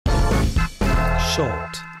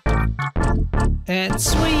short, and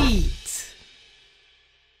sweet.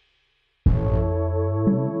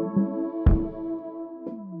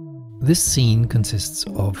 This scene consists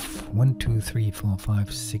of 1, 2, 3, 4,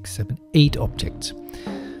 5, 6, 7, 8 objects.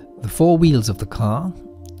 The 4 wheels of the car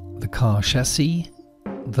chassis,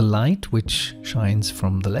 the light which shines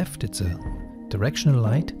from the left, it's a directional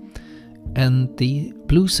light, and the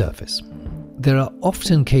blue surface. There are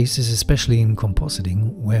often cases, especially in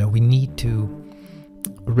compositing, where we need to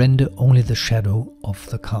render only the shadow of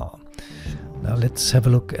the car. Now let's have a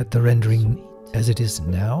look at the rendering as it is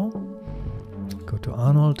now. Go to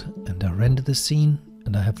Arnold and I render the scene,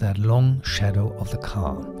 and I have that long shadow of the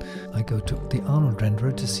car. I go to the Arnold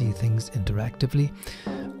renderer to see things interactively.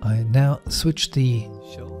 I now switch the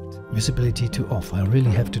visibility to off. I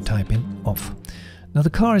really have to type in off. Now the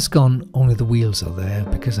car is gone, only the wheels are there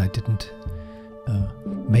because I didn't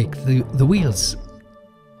make the wheels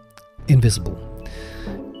invisible.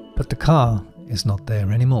 But the car is not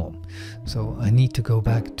there anymore. So I need to go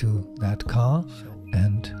back to that car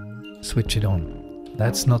and switch it on.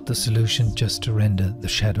 That's not the solution, just to render the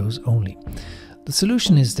shadows only. The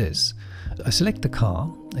solution is this. I select the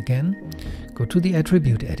car again, go to the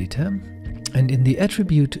attribute editor, and in the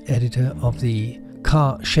attribute editor of the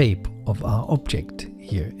car shape of our object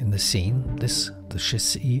here in the scene, the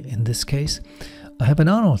chassis in this case, I have an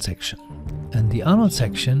Arnold section, and the Arnold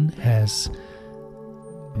section has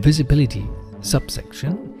visibility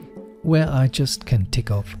subsection where I just can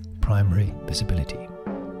tick off primary visibility.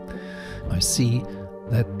 I see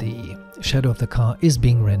that the shadow of the car is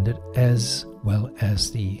being rendered as well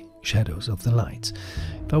as the shadows of the lights.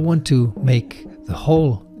 If I want to make the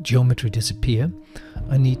whole geometry disappear,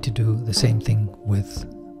 I need to do the same thing with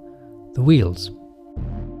the wheels.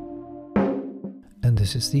 And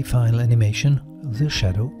this is the final animation of the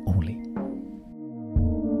shadow only.